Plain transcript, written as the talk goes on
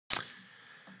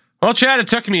Well, Chad, it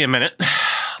took me a minute.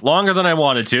 Longer than I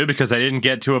wanted to because I didn't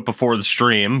get to it before the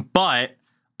stream. But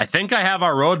I think I have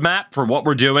our roadmap for what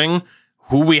we're doing,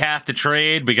 who we have to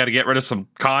trade. We got to get rid of some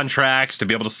contracts to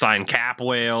be able to sign cap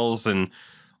whales and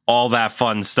all that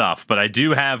fun stuff. But I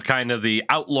do have kind of the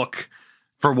outlook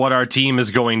for what our team is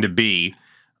going to be.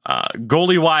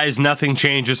 Goalie-wise, nothing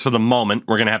changes for the moment.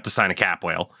 We're going to have to sign a cap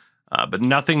whale. But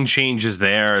nothing changes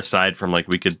there aside from, like,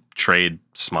 we could trade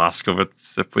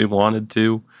Smoskowitz if we wanted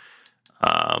to.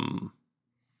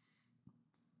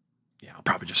 Yeah, I'll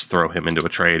probably just throw him into a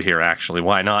trade here, actually.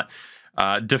 Why not?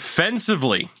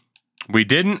 Defensively, we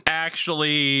didn't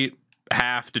actually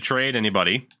have to trade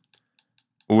anybody,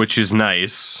 which is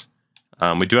nice.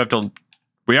 We do have to...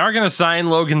 We are going to sign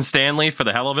Logan Stanley for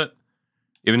the hell of it,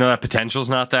 even though that potential's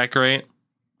not that great.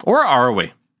 Or are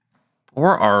we?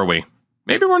 Or are we?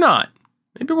 Maybe we're not.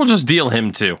 Maybe we'll just deal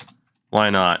him too. Why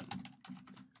not?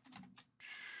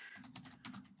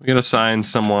 We're going to sign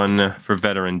someone for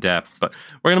veteran depth, but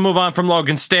we're going to move on from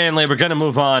Logan Stanley. We're going to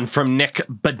move on from Nick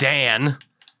Badan.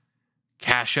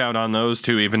 Cash out on those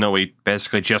two, even though we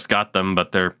basically just got them,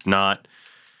 but they're not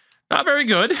very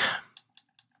good.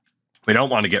 We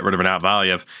don't want to get rid of an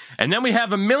Valiev. And then we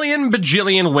have a million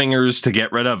bajillion wingers to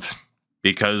get rid of,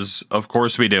 because of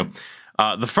course we do.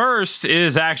 The first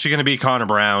is actually going to be Connor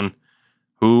Brown,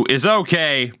 who is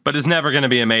okay, but is never going to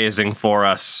be amazing for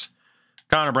us.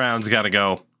 Connor Brown's got to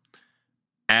go.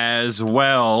 As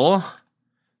well,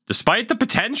 despite the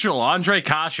potential, Ondrej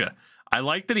Kase. I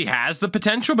like that he has the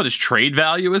potential, but his trade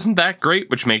value isn't that great,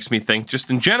 which makes me think, just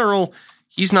in general,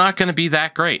 he's not going to be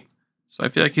that great. So I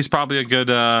feel like he's probably a good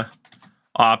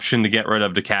option to get rid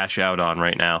of, to cash out on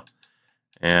right now.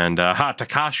 And to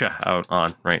cash out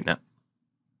on right now.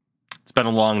 It's been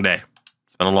a long day.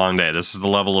 It's been a long day. This is the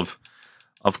level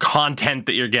of content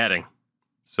that you're getting.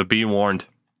 So be warned.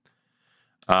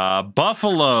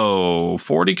 Buffalo,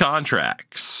 40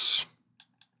 contracts.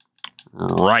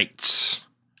 Right.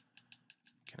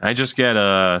 Can I just get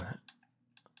a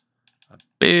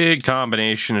big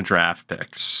combination of draft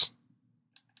picks?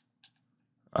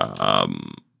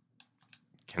 Can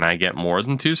I get more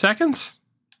than 2 seconds?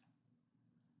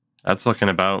 That's looking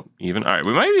about even. All right,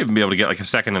 we might even be able to get like a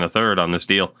second and a third on this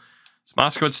deal.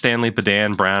 Moskowitz, Stanley,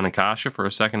 Badan, Brown, and Kase for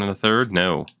a second and a third?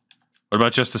 No. What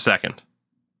about just a second?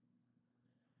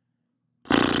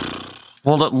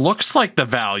 Well, it looks like the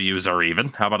values are even.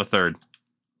 How about a third?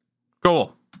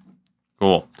 Cool.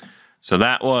 Cool. So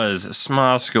that was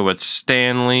Moskowitz,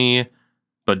 Stanley,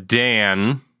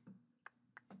 Badan.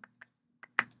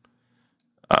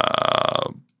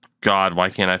 God, why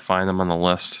can't I find them on the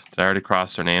list? Did I already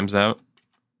cross their names out?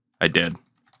 I did.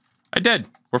 I did.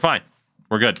 We're fine.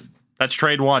 We're good. That's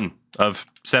trade one of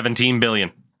 17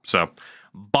 billion. So,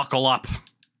 buckle up.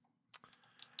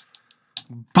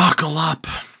 Buckle up.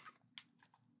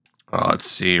 Let's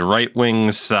see. Right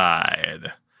wing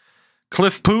side.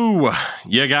 Cliff Poo,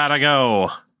 you gotta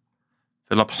go.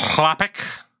 Philip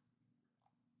Hlapik.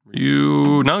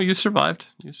 No, you survived.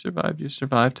 You survived. You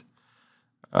survived.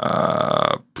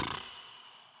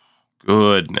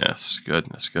 Goodness.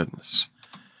 Guess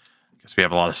we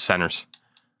have a lot of centers.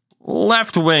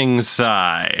 Left wing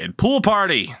side. Pool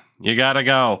party. You gotta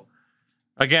go.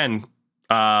 Again,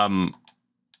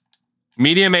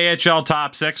 medium AHL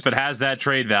top 6, but has that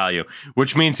trade value,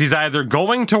 which means he's either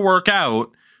going to work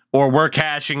out or we're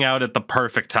cashing out at the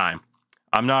perfect time.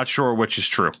 I'm not sure which is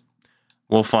true.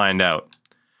 We'll find out.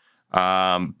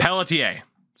 Pelletier.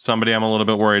 Somebody I'm a little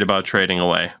bit worried about trading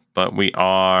away, but we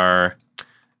are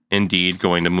indeed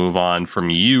going to move on from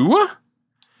you.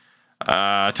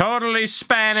 Totally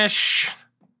Spanish.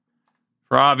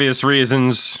 For obvious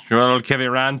reasons, Joel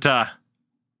Kiviranta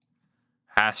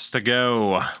has to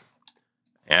go,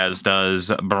 as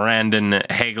does Brandon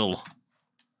Hagel,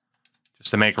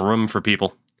 just to make room for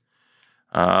people.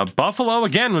 Buffalo,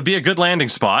 again, would be a good landing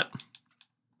spot.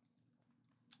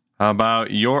 How about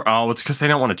your... Oh, it's because they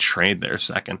don't want to trade their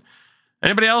second.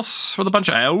 Anybody else with a bunch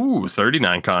of... Oh,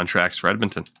 39 contracts for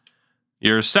Edmonton.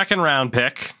 Your second round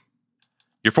pick.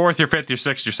 Your fourth, your fifth, your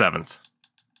sixth, your seventh.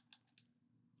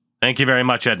 Thank you very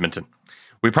much, Edmonton.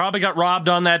 We probably got robbed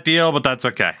on that deal, but that's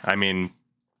okay. I mean,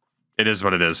 it is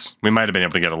what it is. We might have been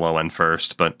able to get a low end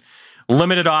first, but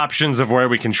limited options of where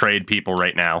we can trade people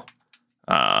right now.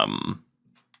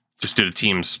 Just due to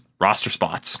teams' roster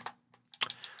spots.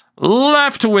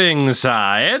 Left wing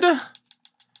side.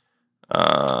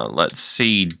 Let's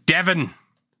see. Devin.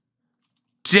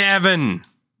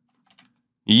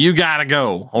 You gotta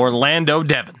go. Orlando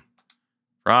Devin.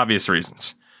 For obvious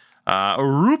reasons.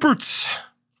 Rupert.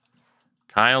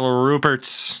 Kyle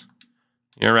Rupert.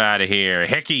 You're out of here.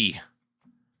 Hickey.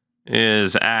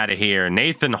 is out of here.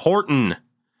 Nathan Horton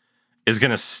is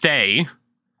going to stay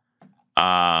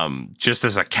just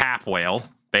as a cap whale,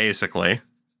 basically,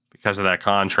 because of that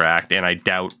contract. And I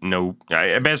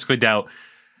basically doubt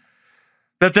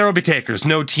that there will be takers.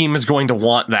 No team is going to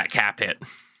want that cap hit.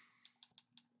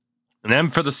 And then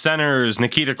for the centers,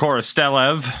 Nikita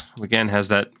Korostelev, who again has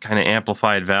that kind of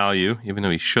amplified value, even though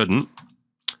he shouldn't.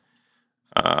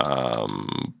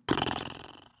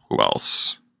 Who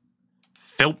else?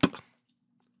 Philp.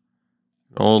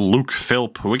 Oh, Luke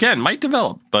Philp, who again might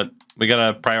develop, but we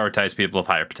gotta prioritize people of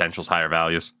higher potentials, higher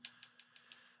values.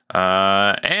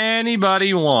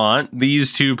 Anybody want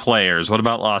these two players? What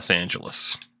about Los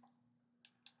Angeles?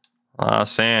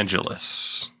 Los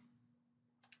Angeles.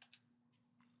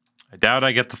 I doubt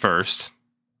I get the first.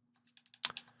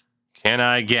 Can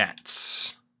I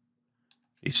get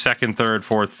the second, third,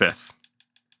 fourth, fifth?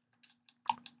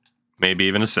 Maybe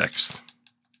even a sixth.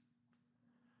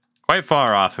 Quite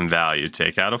far off in value.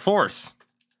 Take out a fourth.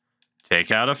 Take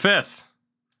out a fifth.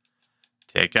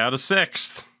 Take out a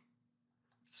sixth.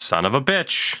 Son of a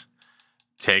bitch.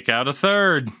 Take out a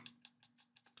third.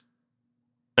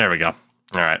 There we go.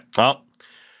 All right. Well,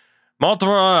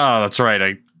 multiple. Oh, that's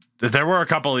right. There were a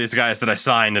couple of these guys that I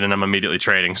signed and then I'm immediately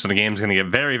trading, so the game's going to get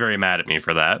very, very mad at me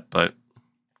for that, but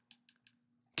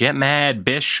get mad,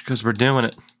 bish, because we're doing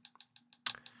it.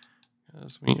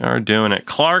 Because we are doing it.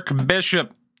 Clark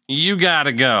Bishop, you got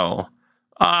to go.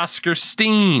 Oscar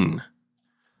Steen.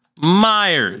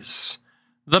 Myers.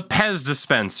 The Pez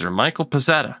dispenser, Michael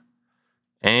Pezzetta.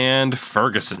 And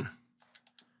Ferguson.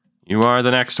 You are the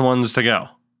next ones to go.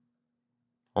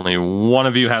 Only one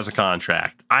of you has a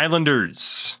contract.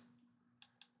 Islanders.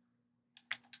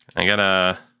 I got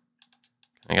a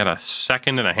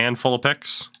second and a handful of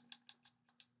picks.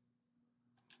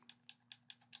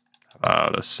 How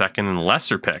about a second and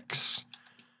lesser picks?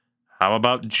 How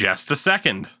about just a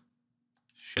second?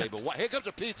 Here comes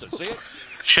a pizza. See it?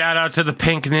 Shout out to the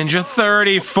Pink Ninja,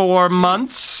 34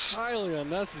 months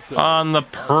on the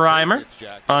primer.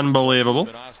 Unbelievable.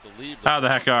 How the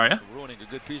heck are you?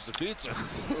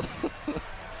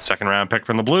 Second round pick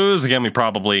from the Blues. Again, we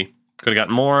probably could have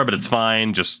gotten more, but it's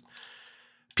fine. Just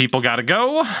people got to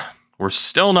go. We're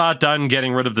still not done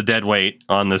getting rid of the dead weight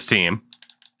on this team,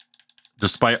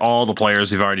 despite all the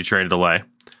players we've already traded away.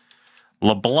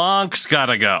 LeBlanc's got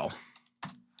to go.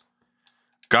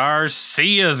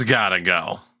 Garcia's got to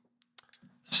go.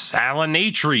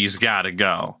 Salinatry's got to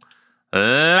go.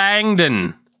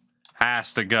 Langdon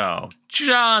has to go.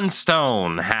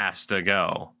 Johnstone has to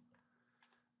go.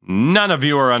 None of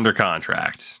you are under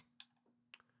contract.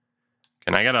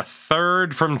 Can I get a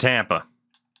third from Tampa?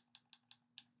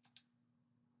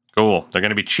 Cool. They're going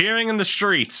to be cheering in the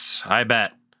streets, I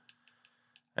bet.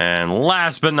 And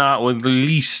last but not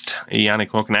least, Yannick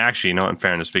Hoekman. Actually, you know what? In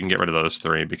fairness, we can get rid of those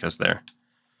three because they're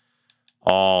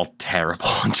all terrible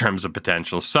in terms of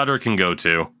potential. Sutter can go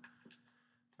too.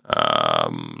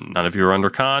 None of you are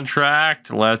under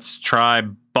contract. Let's try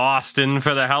Boston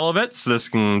for the hell of it, so this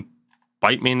can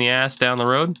bite me in the ass down the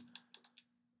road.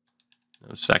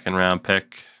 No second round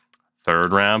pick.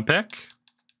 Third round pick.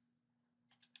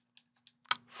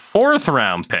 Fourth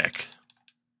round pick.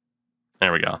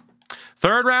 There we go.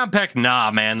 Third round pick.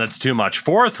 Nah, man, that's too much.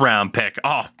 Fourth round pick.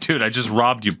 Oh, dude, I just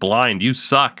robbed you blind. You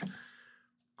suck.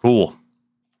 Cool.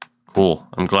 Cool.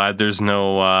 I'm glad there's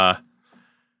no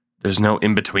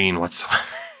in between whatsoever.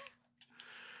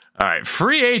 All right,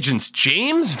 free agents.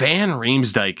 James Van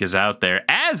Riemsdyk is out there,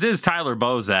 as is Tyler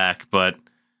Bozak, but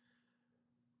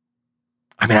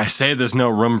I mean, I say there's no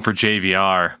room for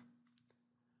JVR.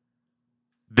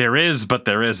 There is, but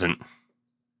there isn't.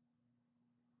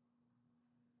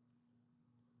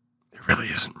 There really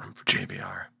isn't room for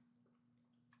JVR.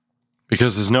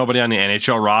 Because there's nobody on the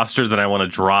NHL roster that I want to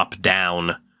drop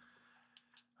down.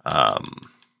 So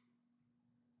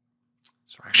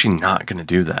we're actually not going to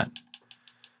do that.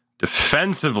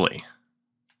 Defensively.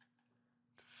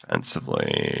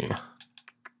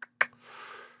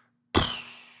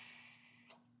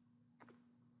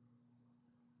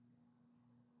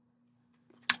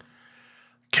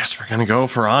 Guess we're going to go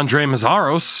for Andre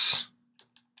Mazzaros.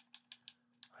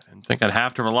 I didn't think I'd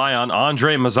have to rely on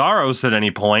Andre Mazzaros at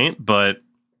any point, but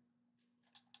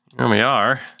here we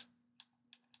are.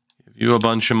 Give you a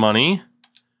bunch of money,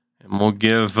 and we'll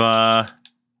give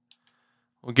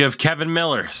Kevin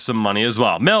Miller some money as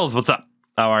well. Mills, what's up?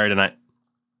 How are you tonight?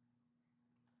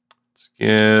 Let's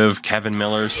give Kevin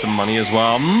Miller some money as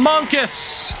well.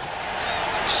 Monkus!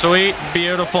 Sweet,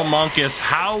 beautiful Monkus.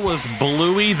 How was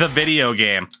Bluey the video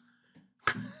game?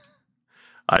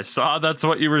 I saw that's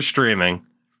what you were streaming.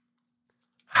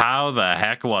 How the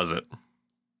heck was it?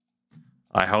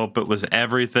 I hope it was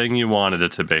everything you wanted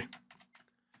it to be.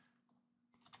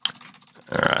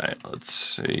 All right, let's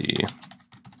see.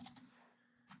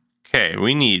 Okay,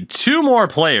 we need 2 more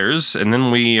players, and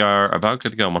then we are about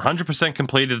good to go. 100%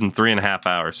 completed in 3.5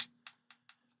 hours.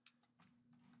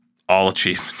 All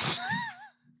achievements.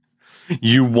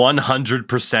 You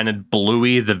 100%ed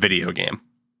Bluey the video game.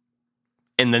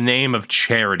 In the name of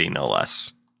charity, no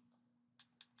less.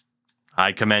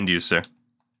 I commend you, sir.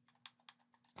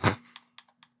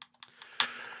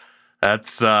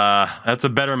 That's a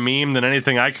better meme than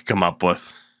anything I could come up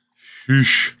with.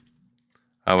 Sheesh.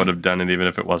 I would have done it even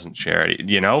if it wasn't charity.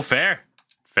 You know, fair.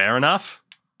 Fair enough.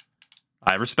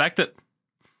 I respect it.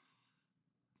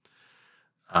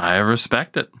 I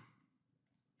respect it.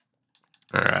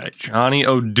 All right, Johnny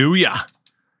Oduya.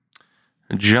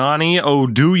 Johnny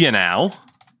Oduya now.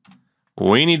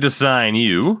 We need to sign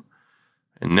you.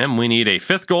 And then we need a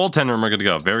 5th goaltender, and we're good to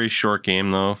go. Very short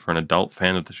game, though, for an adult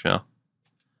fan of the show.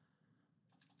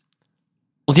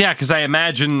 Well, yeah, because I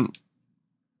imagine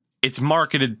it's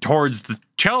marketed towards the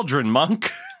children,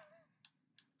 Monk.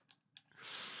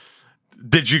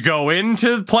 Did you go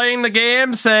into playing the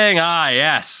game saying, ah,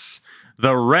 yes,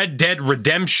 the Red Dead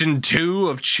Redemption 2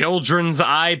 of children's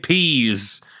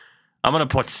IPs. I'm going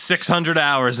to put 600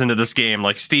 hours into this game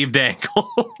like Steve Dangle.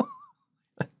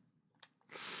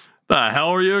 The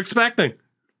hell were you expecting?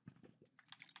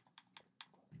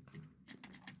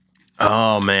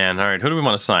 Oh, man. All right, who do we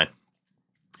want to sign?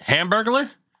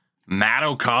 Hamburglar? Matt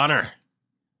O'Connor.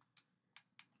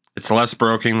 It's less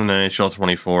broken than NHL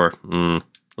 24.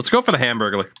 Let's go for the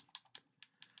Hamburglar.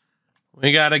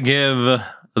 We got to give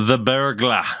the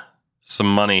burglar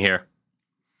some money here.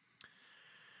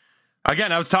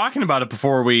 Again, I was talking about it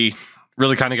before we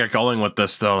really kind of got going with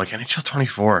this, though. Like NHL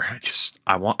 24,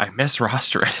 I miss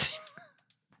roster editing.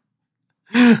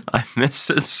 I miss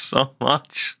it so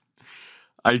much.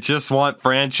 I just want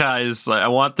franchise. I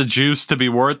want the juice to be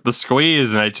worth the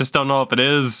squeeze, and I just don't know if it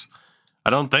is. I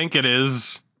don't think it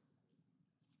is.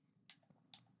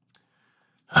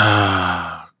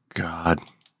 Oh, God.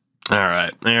 All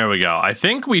right, there we go. I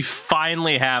think we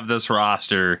finally have this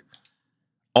roster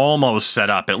almost set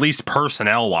up, at least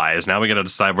personnel-wise. Now we got to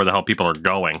decide where the hell people are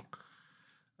going.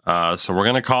 So we're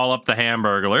going to call up the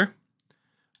Hamburglar.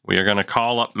 We are going to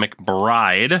call up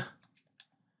McBride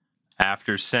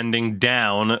after sending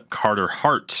down Carter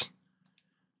Hart,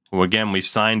 who, again, we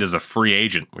signed as a free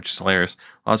agent, which is hilarious.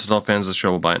 Lots of adult fans of the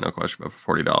show will buy it, no question, but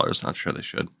for $40. Not sure they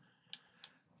should.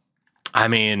 I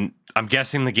mean, I'm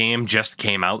guessing the game just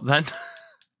came out then.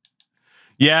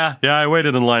 Yeah, I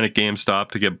waited in line at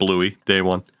GameStop to get Bluey, day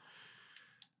 1.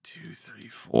 2, 3,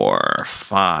 4,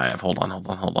 5. Hold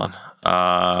on.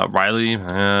 Riley,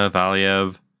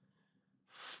 Valiev,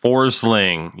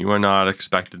 Forsling. You are not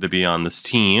expected to be on this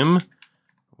team.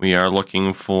 We are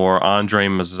looking for Andre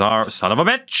Mazzar. Son of a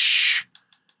bitch!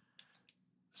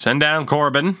 Send down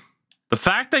Corbin. The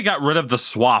fact they got rid of the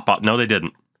swap up. No, they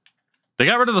didn't. They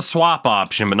got rid of the swap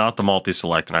option, but not the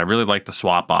multi-select. And I really like the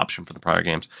swap option for the prior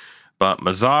games. But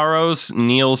Mazzaros,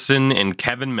 Nielsen, and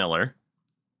Kevin Miller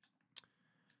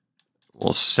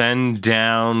will send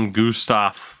down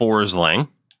Gustav Forsling.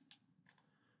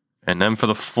 And then for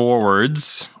the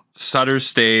forwards, Sutter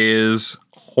stays,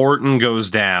 Horton goes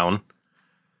down.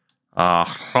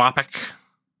 Hropik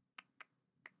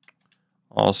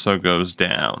also goes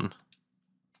down.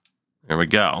 There we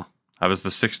go. I was the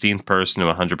 16th person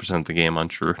to 100% the game on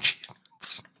true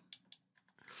achievements.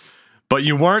 But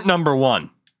you weren't number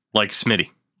 1, like Smitty.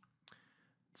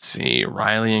 Let's see.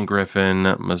 Riley and Griffin,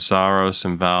 Mazzaros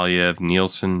and Valiev,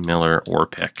 Nielsen, Miller,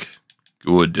 Orpik.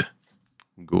 Good.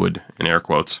 Good, in air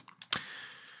quotes.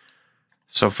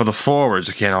 So for the forwards,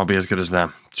 it can't all be as good as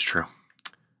them. It's true.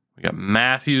 We got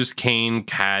Matthews, Kane,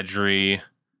 Kadri,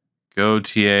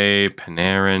 Gauthier,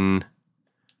 Panarin.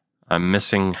 I'm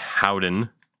missing Howden.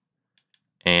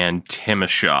 And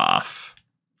Timashov.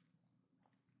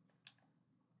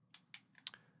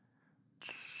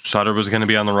 Sutter was going to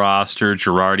be on the roster.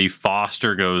 Girardi,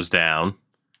 Foster goes down.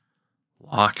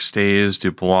 Locke stays.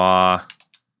 Dubois.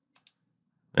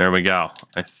 There we go.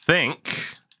 I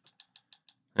think.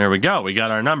 There we go. We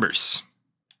got our numbers.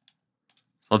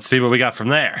 So let's see what we got from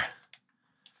there.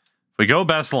 If we go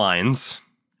best lines.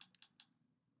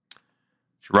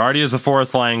 Girardi is a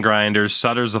 4th line grinder.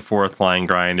 Sutter's a 4th line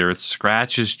grinder. It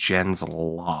scratches Jen's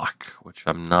lock, which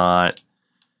I'm not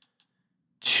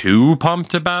too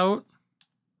pumped about.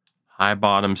 High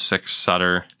bottom 6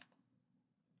 Sutter.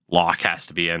 Lock has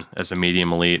to be in as a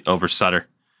medium elite over Sutter.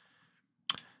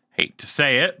 Hate to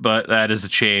say it, but that is a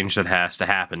change that has to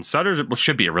happen. Sutter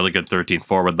should be a really good 13th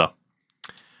forward, though.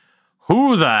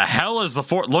 Who the hell is the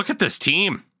 4th? Look at this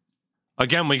team.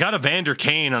 Again, we got Evander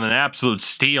Kane on an absolute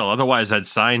steal. Otherwise, I'd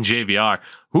sign JVR.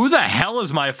 Who the hell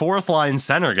is my fourth line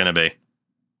center going to be?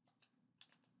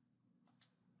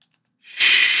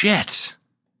 Shit.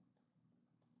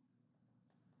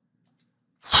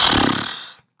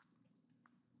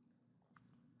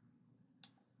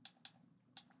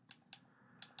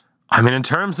 I mean, in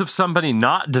terms of somebody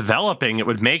not developing, it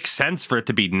would make sense for it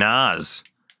to be Nas.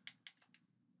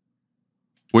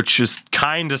 Which is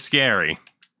kind of scary.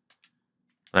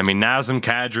 I mean, Nazem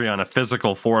Kadri on a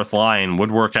physical fourth line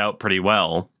would work out pretty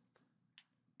well.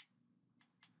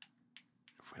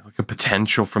 If we look at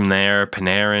potential from there,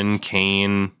 Panarin,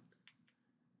 Kane.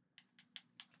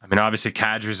 I mean, obviously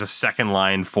Kadri's a second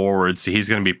line forward, so he's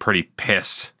going to be pretty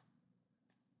pissed.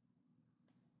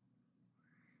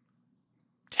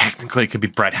 Technically, it could be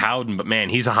Brett Howden, but man,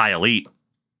 he's a high elite.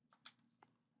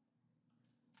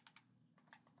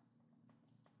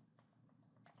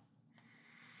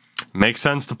 Makes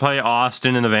sense to play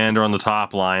Austin and Evander on the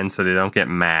top line so they don't get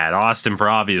mad. Austin for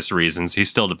obvious reasons. He's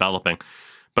still developing.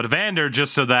 But Evander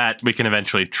just so that we can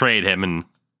eventually trade him and,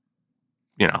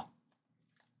 you know,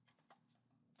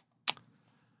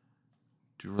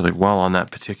 do really well on that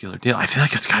particular deal. I feel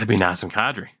like it's got to be Nazem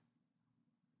Kadri.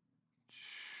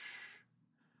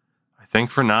 I think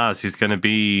for Nas, he's going to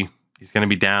be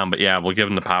down. But yeah, we'll give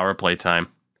him the power play time.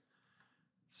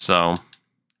 So...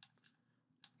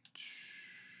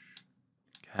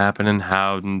 Kapanen,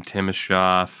 Howden,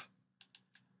 Timashov.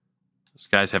 Those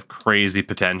guys have crazy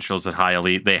potentials at high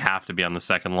elite. They have to be on the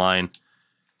second line.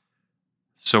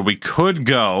 So we could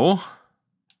go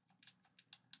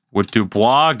with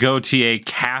Dubois, Gauthier,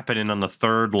 Kapanen on the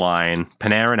third line.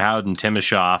 Panarin, Howden,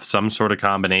 Timashov. Some sort of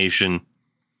combination.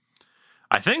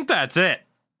 I think that's it.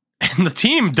 And the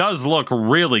team does look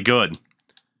really good.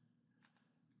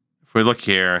 If we look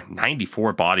here,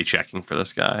 94 body checking for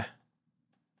this guy.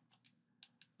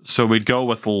 So we'd go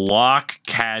with Locke,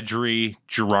 Kadri,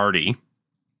 Girardi.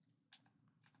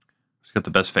 Who's got the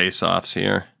best face-offs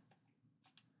here?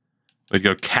 We'd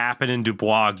go Kapanen,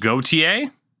 Dubois,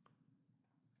 Gauthier.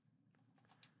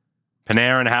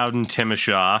 Panarin, Howden,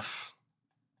 Timashov.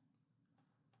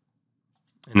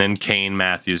 And then Kane,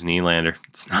 Matthews, Nylander.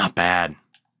 It's not bad.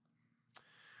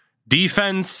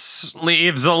 Defense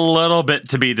leaves a little bit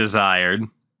to be desired.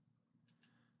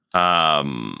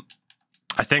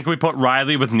 I think we put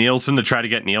Riley with Nielsen to try to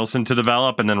get Nielsen to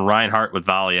develop, and then Reinhart with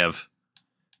Valiev.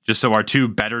 Just so our two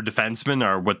better defensemen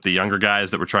are with the younger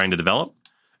guys that we're trying to develop.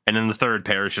 And then the third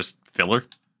pair is just filler.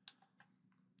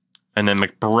 And then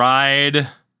McBride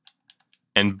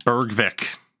and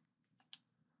Bergvik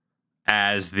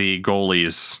as the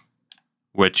goalies,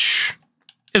 which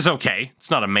is okay.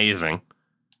 It's not amazing.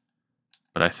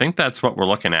 But I think that's what we're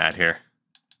looking at here.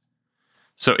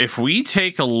 So if we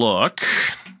take a look...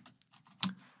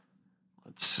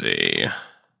 Let's see.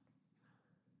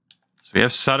 So we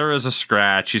have Sutter as a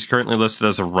scratch. He's currently listed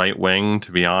as a right wing,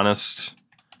 to be honest.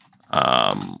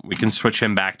 We can switch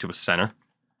him back to a center.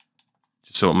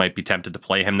 So it might be tempted to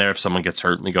play him there if someone gets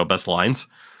hurt and we go best lines.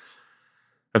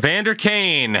 Evander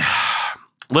Kane,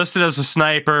 listed as a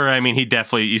sniper. I mean, he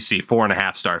definitely, you see,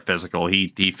 4.5-star physical.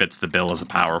 He fits the bill as a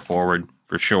power forward,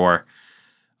 for sure.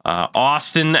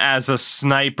 Austin as a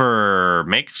sniper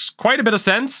makes quite a bit of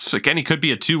sense. Again, he could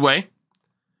be a two-way.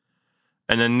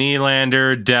 And then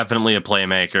Nylander, definitely a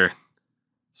playmaker.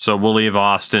 So we'll leave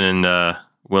Austin and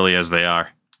Willie as they are.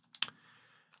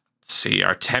 Let's see,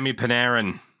 Artemi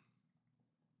Panarin.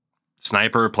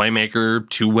 Sniper, playmaker,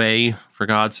 two-way, for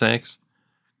God's sakes.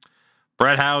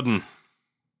 Brett Howden.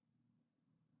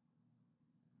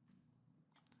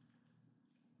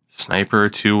 Sniper,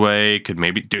 two-way, could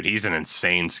maybe... Dude, he's an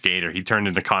insane skater. He turned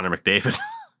into Connor McDavid.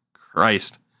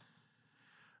 Christ.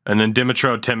 And then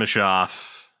Dmytro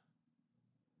Timashov.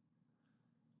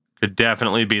 Could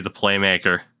definitely be the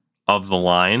playmaker of the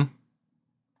line.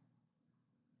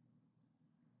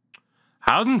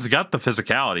 Howden's got the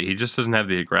physicality. He just doesn't have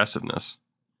the aggressiveness.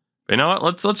 But you know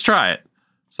what? Let's try it.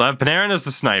 So I have Panarin as the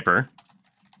sniper.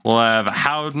 We'll have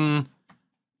Howden,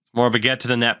 more of a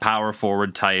get-to-the-net power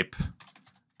forward type.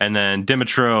 And then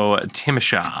Dmytro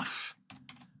Timashov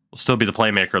will still be the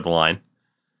playmaker of the line.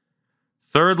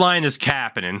 Third line is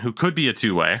Kapanen, who could be a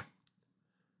two-way.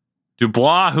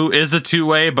 Dubois, who is a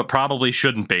two-way, but probably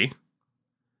shouldn't be.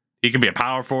 He can be a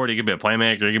power forward, he can be a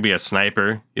playmaker, he can be a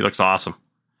sniper. He looks awesome.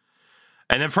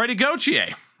 And then Freddie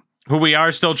Gauthier, who we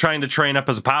are still trying to train up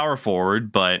as a power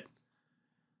forward, but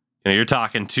you know, you're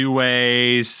talking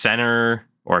two-way center,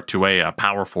 or two-way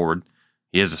power forward.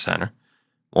 He is a center.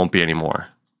 Won't be anymore.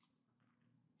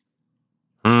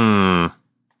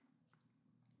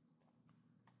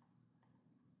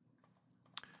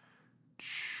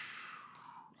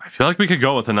 feel like we could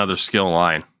go with another skill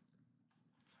line.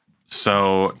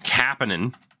 So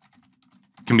Kapanen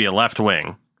can be a left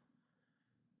wing.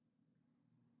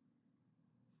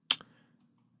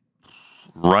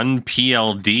 Run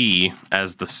PLD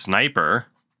as the sniper.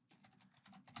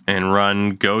 And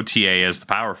run Gauthier as the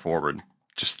power forward.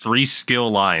 Just 3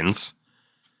 skill lines.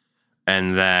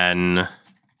 And then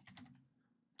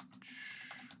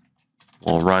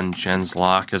we'll run Jens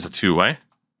Locke as a 2-way.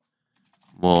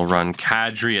 We'll run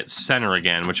Kadri at center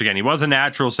again, which again, he was a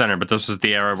natural center, but this is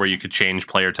the era where you could change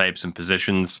player types and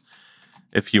positions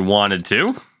if you wanted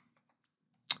to.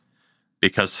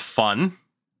 Because fun.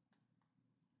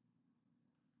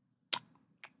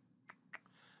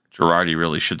 Girardi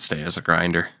really should stay as a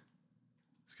grinder.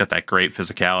 He's got that great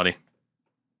physicality.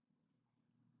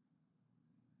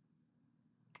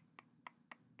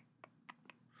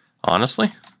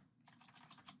 Honestly.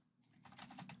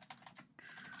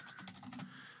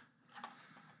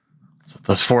 So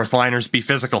those fourth liners be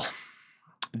physical.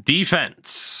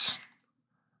 Defense.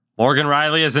 Morgan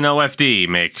Riley as an OFD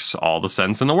makes all the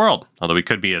sense in the world. Although he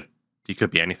could be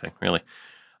anything, really.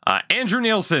 Andrew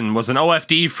Nielsen was an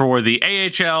OFD for the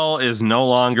AHL, is no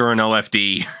longer an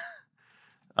OFD.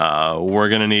 We're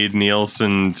going to need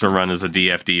Nielsen to run as a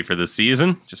DFD for this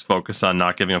season. Just focus on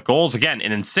not giving up goals. Again,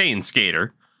 an insane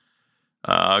skater.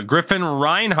 Griffin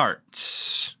Reinhart.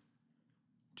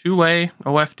 2-way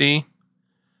OFD.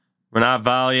 Renat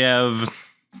Valiev.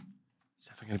 It's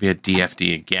definitely going to be a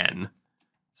DFD again.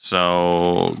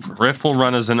 So Griff will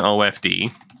run as an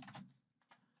OFD.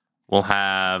 We'll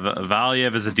have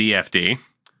Valiev as a DFD.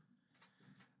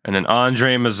 And then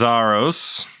Andre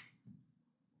Mazzaros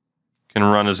can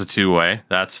run as a 2-way.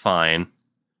 That's fine.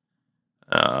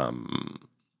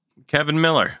 Kevin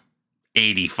Miller.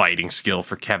 80 fighting skill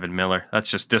for Kevin Miller.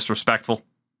 That's just disrespectful.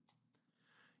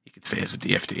 You could say as a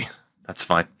DFD. That's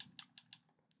fine.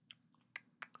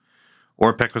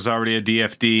 Orpik was already a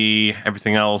DFD.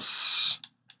 Everything else,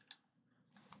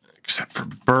 except for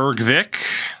Bergvik,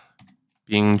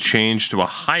 being changed to a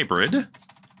hybrid,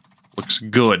 looks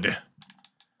good.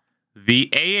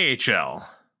 The AHL.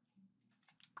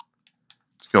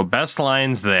 Let's go best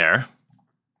lines there.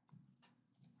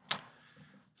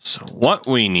 So what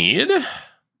we need is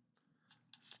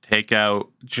to take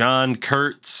out John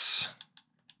Kurtz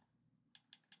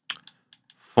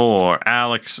for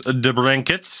Alex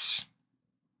DeBrinkets.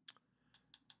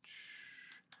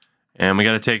 And we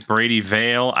got to take Brady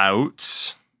Vale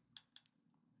out.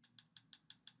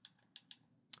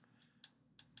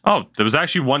 Oh, there was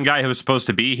actually one guy who was supposed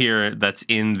to be here that's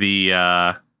in the...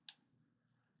 that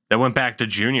went back to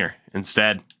junior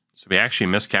instead. So we actually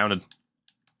miscounted.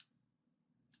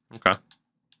 Okay.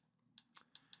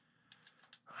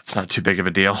 That's not too big of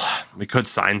a deal. We could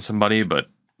sign somebody, but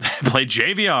play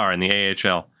JVR in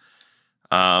the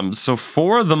AHL. So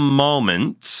for the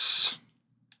moment,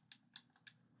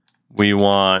 we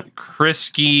want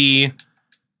Krisky,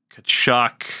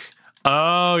 Kachuk.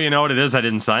 Oh, you know what it is? I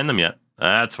didn't sign them yet.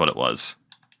 That's what it was.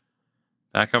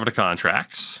 Back over to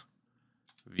contracts.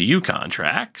 View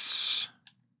contracts.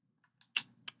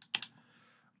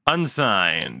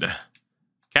 Unsigned.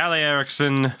 Kalle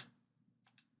Eriksson,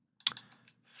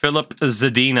 Philip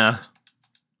Zadina,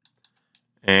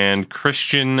 and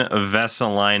Christian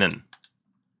Vesalainen.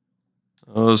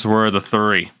 Those were the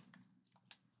 3.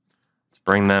 Let's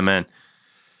bring them in.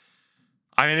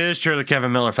 I mean, it is true that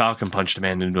Kevin Miller Falcon punched a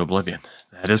man into oblivion.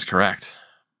 That is correct.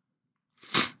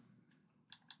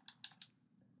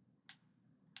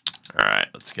 All right,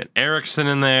 let's get Eriksson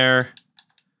in there.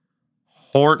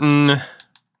 Horton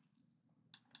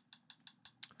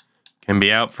can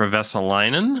be out for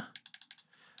Vesalainen.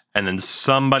 And then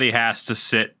somebody has to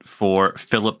sit for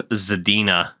Philip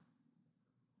Zadina.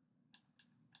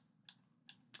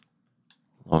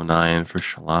 Low 9 for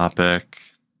Shalopik.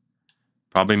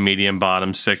 Probably medium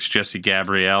bottom 6, Jesse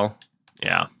Gabrielle.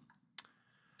 Yeah.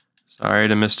 Sorry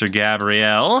to Mr.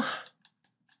 Gabrielle.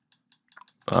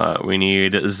 But we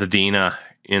need Zadina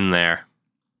in there.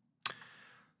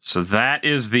 So that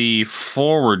is the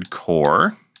forward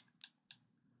core.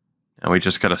 And we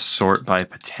just got to sort by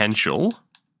potential.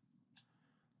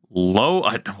 Low.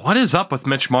 What is up with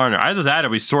Mitch Marner? Either that or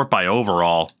we sort by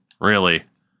overall, really.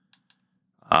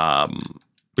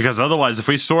 Because otherwise, if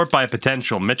we sort by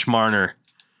potential, Mitch Marner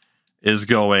is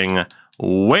going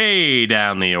way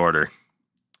down the order.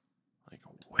 Like,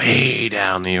 way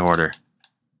down the order.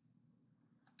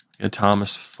 Get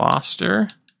Thomas Foster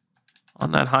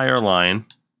on that higher line.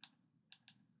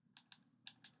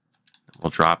 We'll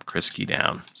drop Krisky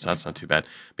down, so that's not too bad.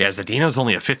 But yeah, Zadina's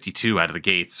only a 52 out of the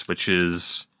gates, which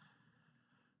is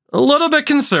a little bit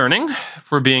concerning,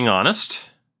 if we're being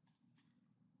honest.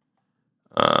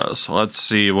 So let's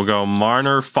see. We'll go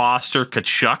Marner, Foster,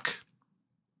 Kachuk.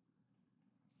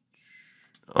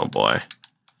 Oh boy.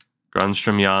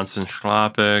 Grundstrom, Janssen,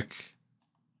 Schlappick.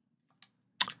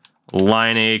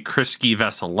 Line Krisky,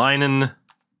 Vesalainen.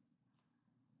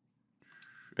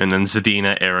 And then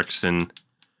Zadina, Eriksson,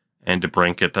 and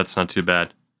DeBrincat. That's not too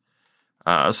bad.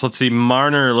 So let's see.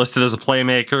 Marner listed as a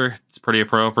playmaker. It's pretty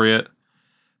appropriate.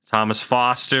 Thomas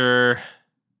Foster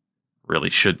really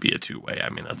should be a two-way. I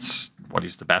mean, that's what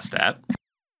he's the best at.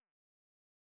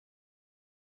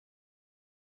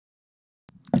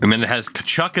 And then it has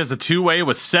Kachuk as a two-way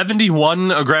with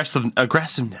 71 aggression,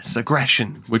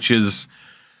 which is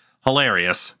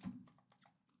hilarious.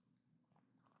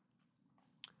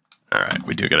 All right,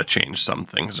 we do got to change some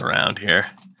things around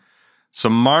here. So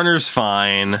Marner's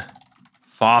fine.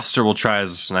 Foster will try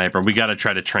as a sniper. We got to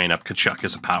try to train up Kachuk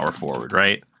as a power forward,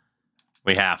 right?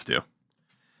 We have to.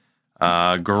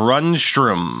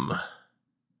 Grundstrom.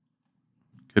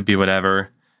 Could be whatever.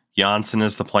 Janssen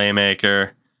is the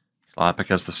playmaker.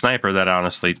 Schlappick as the sniper. That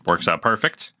honestly works out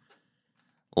perfect.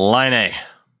 Line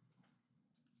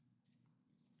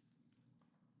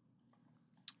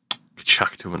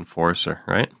Kachuk to enforcer,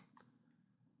 right?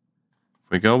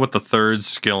 If we go with the third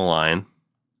skill line,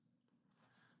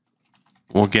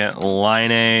 we'll get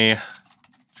Line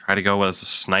try to go as a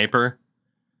sniper.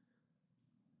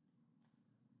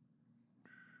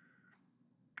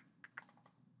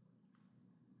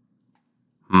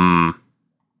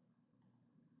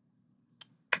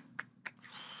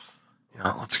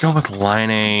 Let's go with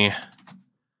Line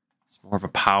It's more of a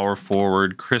power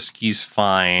forward. Krisky's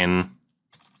fine.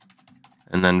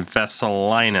 And then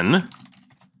Vesalainen.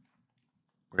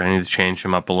 We're going to need to change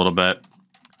him up a little bit.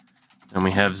 Then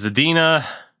we have Zadina.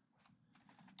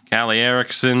 Calle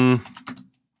Eriksson.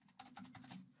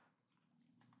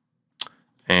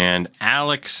 And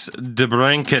Alex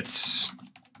DeBrincat.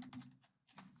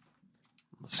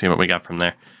 Let's see what we got from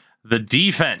there. The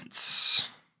defense.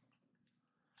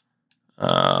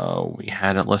 We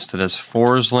had it listed as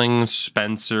Forsling,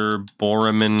 Spencer,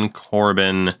 Borman,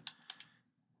 Corbin.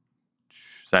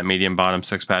 Is that medium bottom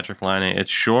six Patrick Line? It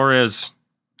sure is.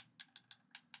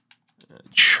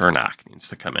 Chernak needs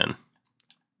to come in.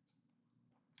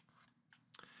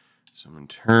 So in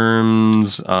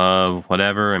terms of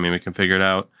whatever, I mean, we can figure it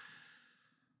out.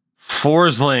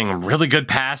 Forsling, really good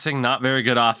passing, not very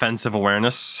good offensive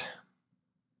awareness.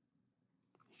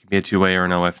 He could be a two-way or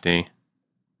an OFD.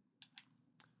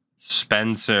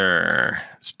 Spencer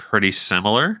is pretty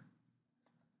similar.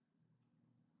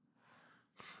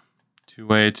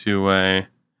 Two-way, two-way.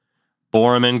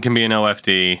 Borman can be an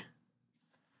OFD.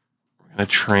 We're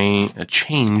going to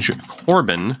change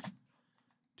Corbin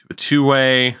to a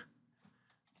two-way.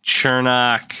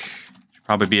 Chernak should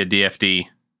probably be a DFD.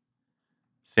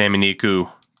 Sammy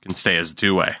Niku can stay as a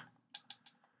two-way.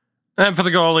 And for the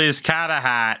goalies,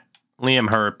 Catahat, Liam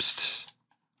Herbst.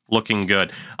 Looking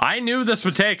good. I knew this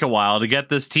would take a while to get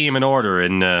this team in order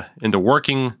and into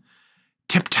working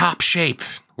tip-top shape.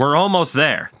 We're almost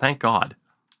there. Thank God.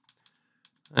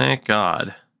 Thank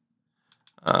God.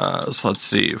 So let's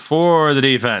see. For the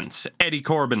defense, Eddie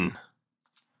Corbin.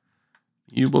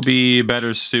 You will be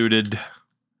better suited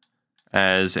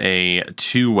as a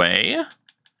two-way.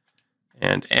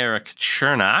 And Eric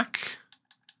Chernak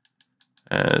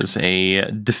as a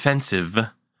defensive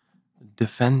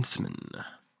defenseman.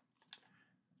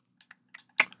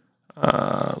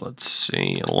 Let's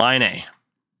see. Line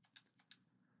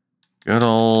Good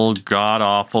old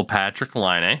god-awful Patrick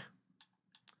Line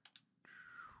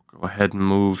Go ahead and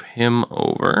move him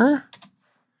over.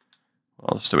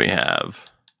 What else do we have?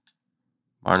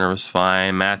 Marner was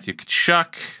fine. Matthew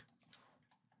Tkachuk.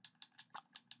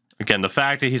 Again, the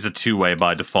fact that he's a two-way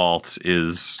by default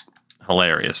is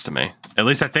hilarious to me. At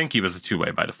least I think he was a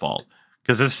two-way by default.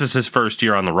 Because this is his first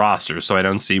year on the roster, so I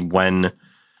don't see when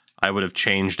I would have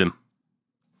changed him.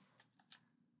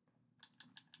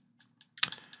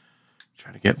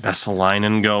 Try to get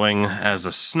Vesalainen going as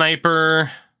a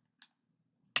sniper.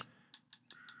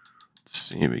 Let's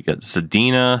see, we got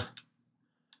Zadina.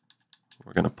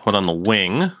 We're going to put on the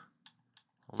wing.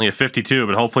 Only a 52,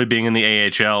 but hopefully being in the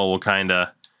AHL will kind of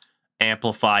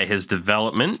amplify his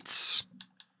development.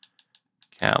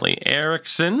 Calle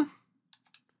Eriksson.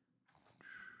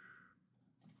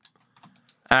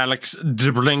 Alex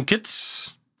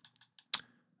DeBrincat.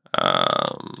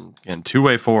 Again,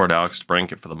 two-way forward, Alex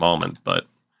DeBrincat for the moment, but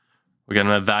we got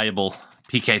a valuable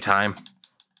PK time.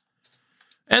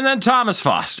 And then Thomas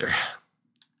Foster.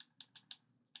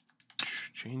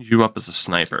 Change you up as a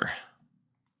sniper.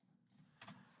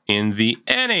 In the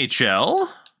NHL,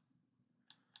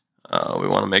 We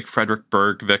want to make Frederick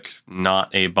Bergvik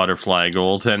not a butterfly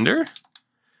goaltender.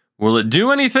 Will it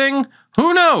do anything?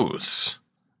 Who knows?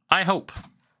 I hope.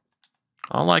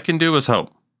 All I can do is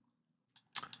hope.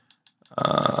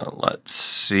 Let's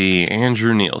see.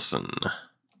 Andrew Nielsen.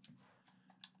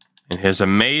 And his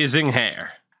amazing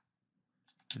hair.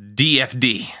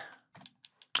 DFD.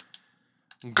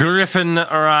 Griffin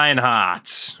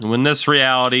Reinhardt. When this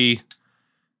reality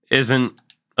isn't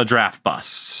a draft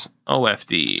bust.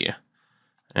 OFD.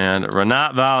 And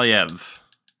Renat Valiev.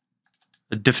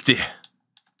 Difty. There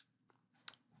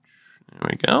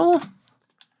we go.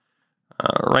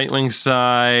 Right wing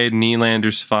side.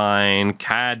 Nylander's fine.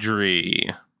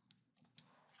 Kadri.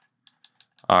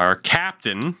 Our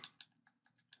captain.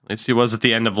 At least he was at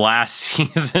the end of last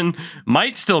season.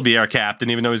 Might still be our captain,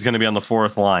 even though he's going to be on the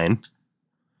fourth line.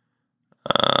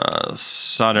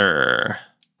 Sutter.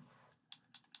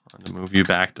 I'm going to move you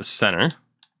back to center.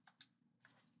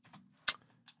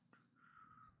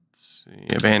 Let's see.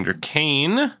 Evander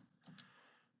Kane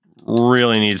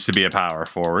really needs to be a power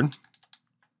forward.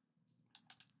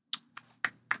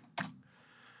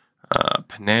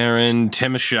 Panarin,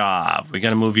 Timashov. We got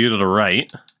to move you to the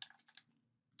right.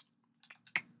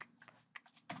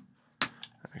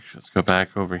 Actually, let's go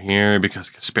back over here because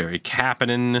Kasperi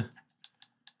Kapanen,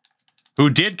 who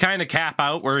did kind of cap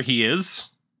out where he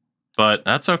is, but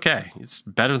that's okay. He's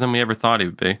better than we ever thought he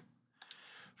would be.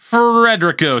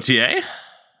 Frederick Gauthier.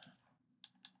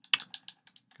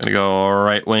 Gonna go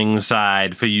right wing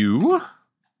side for you.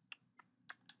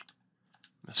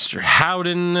 Mr.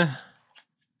 Howden has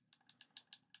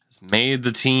made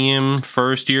the team.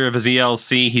 First year of his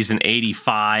ELC. He's an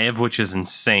 85, which is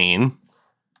insane.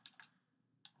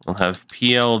 We'll have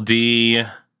PLD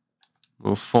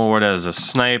move forward as a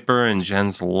sniper, and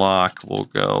Jens Locke will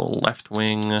go left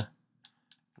wing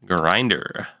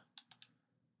grinder.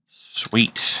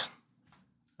 Sweet.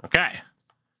 Okay.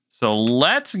 So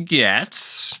let's get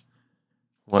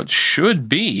what should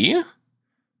be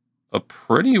a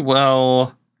pretty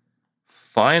well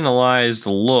finalized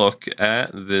look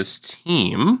at this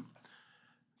team.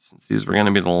 Since these were going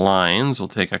to be the lines, we'll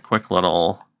take a quick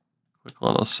little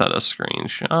set of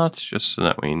screenshots just so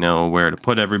that we know where to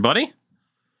put everybody.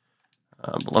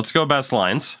 But let's go best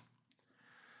lines.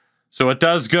 So it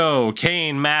does go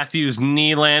Kane, Matthews,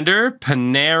 Nylander,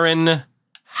 Panarin,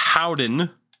 Howden,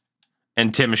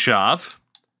 and Timashov.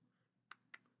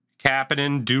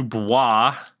 Kapanen,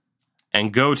 Dubois,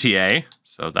 and Gauthier.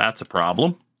 So that's a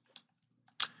problem.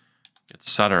 Get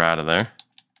Sutter out of there.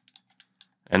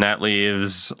 And that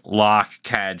leaves Locke,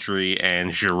 Kadri,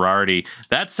 and Girardi.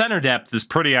 That center depth is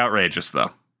pretty outrageous,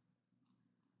 though.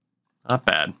 Not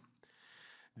bad.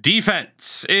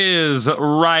 Defense is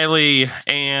Riley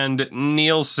and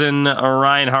Nielsen,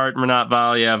 Reinhardt, Renat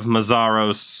Valiev,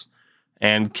 Mazaros,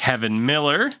 and Kevin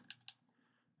Miller.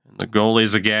 And the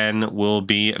goalies again will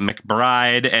be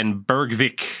McBride and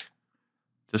Bergvik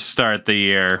to start the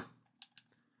year.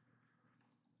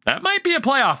 That might be a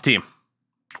playoff team.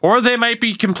 Or they might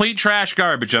be complete trash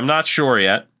garbage. I'm not sure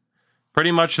yet.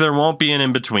 Pretty much there won't be an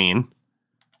in-between.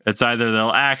 It's either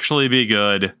they'll actually be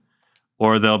good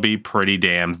or they'll be pretty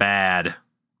damn bad.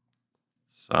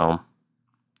 So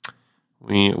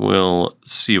we will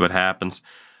see what happens.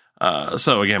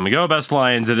 So again, we go best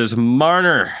lines. It is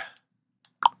Marner,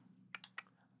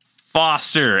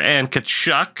 Foster, and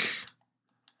Kachuk.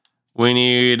 We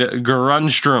need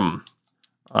Grunstrom,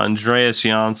 Andreas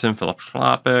Janssen, Philip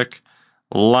Schlappick,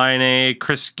 Laine,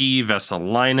 Kriski,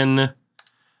 Vesalainen.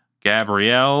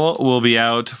 Gabrielle will be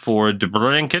out for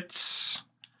DeBrinkets.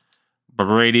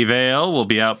 Brady Vale will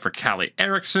be out for Callie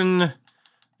Erickson.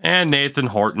 And Nathan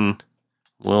Horton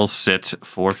will sit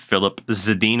for Philip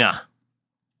Zadina.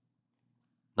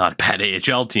 Not a bad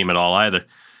AHL team at all either.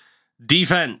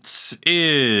 Defense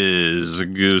is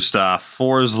Gustav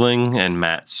Forsling and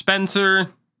Matt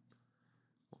Spencer.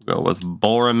 We'll go with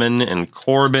Borman and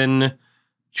Corbin,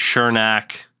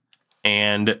 Chernak,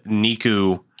 and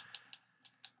Niku.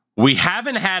 We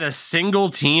haven't had a single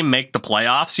team make the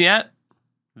playoffs yet.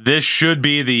 This should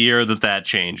be the year that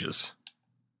changes.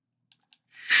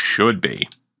 Should be.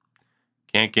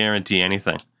 Can't guarantee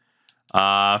anything.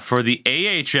 For the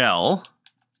AHL,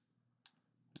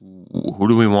 who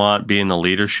do we want being the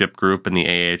leadership group in the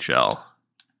AHL?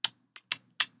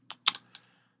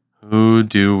 Who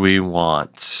do we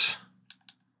want?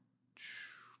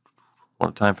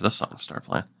 What time for this song to start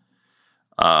playing?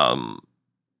 I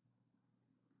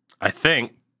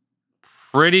think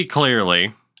pretty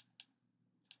clearly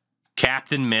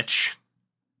Captain Mitch.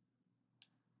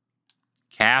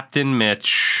 Captain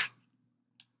Mitch.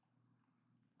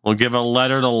 We'll give a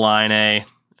letter to Laine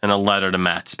and a letter to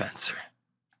Matt Spencer.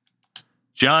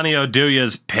 Johnny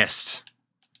Oduya's pissed.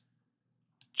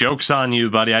 Joke's on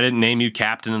you, buddy. I didn't name you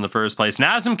captain in the first place.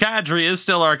 Nazem Kadri is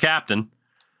still our captain.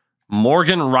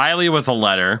 Morgan Riley with a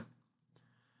letter.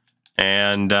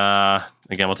 And,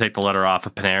 again, we'll take the letter off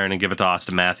of Panarin and give it to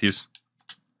Austin Matthews.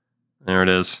 There it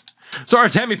is. So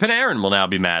Artemi Panarin will now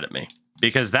be mad at me.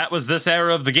 Because that was this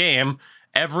era of the game.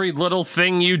 Every little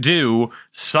thing you do,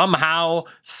 somehow,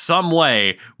 some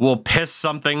way, will piss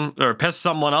something or piss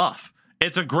someone off.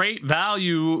 It's a great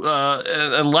value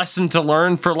and lesson to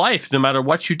learn for life. No matter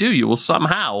what you do, you will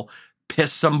somehow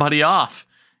piss somebody off.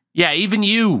 Yeah, even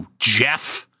you,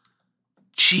 Jeff.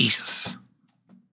 Jesus.